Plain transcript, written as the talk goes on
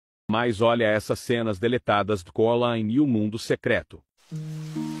Mas olha essas cenas deletadas do Coraline e o Mundo Secreto.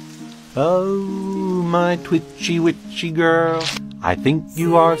 Oh, my twitchy witchy girl. I think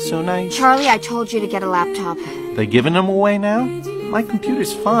you are so nice. Charlie, I told you to get a laptop. They giving them away now? My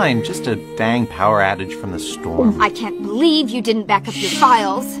computer's fine, just a dang power outage from the storm. I can't believe you didn't back up your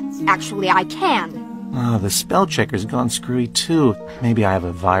files. Actually, I can. Oh, the spell checker's gone screwy too. Maybe I have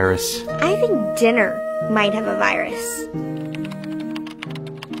a virus. I think dinner might have a virus.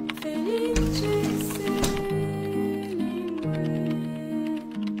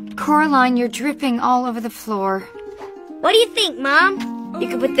 Coraline, you're dripping all over the floor. What do you think, Mom? You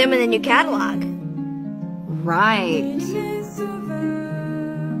could put them in the new catalog. Right.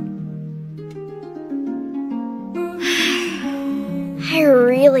 I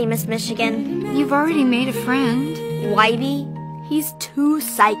really miss Michigan. You've already made a friend. Whitey, he's too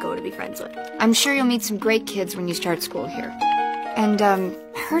psycho to be friends with. I'm sure you'll meet some great kids when you start school here. And,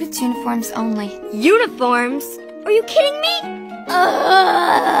 heard it's uniforms only. Uniforms? Are you kidding me?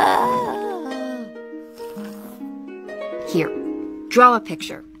 Here, draw a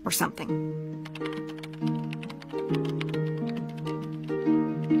picture or something.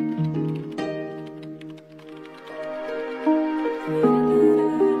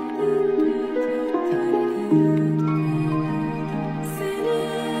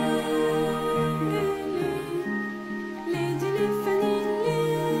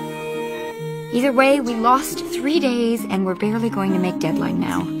 Either way, we lost 3 days, and we're barely going to make deadline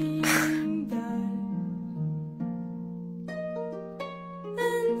now.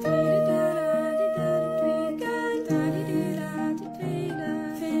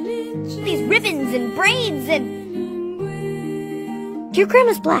 These ribbons and braids and... Your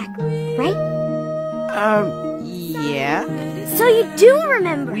grandma's black, right? Yeah? So you do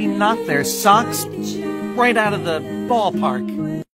remember. We knocked their socks right out of the ballpark.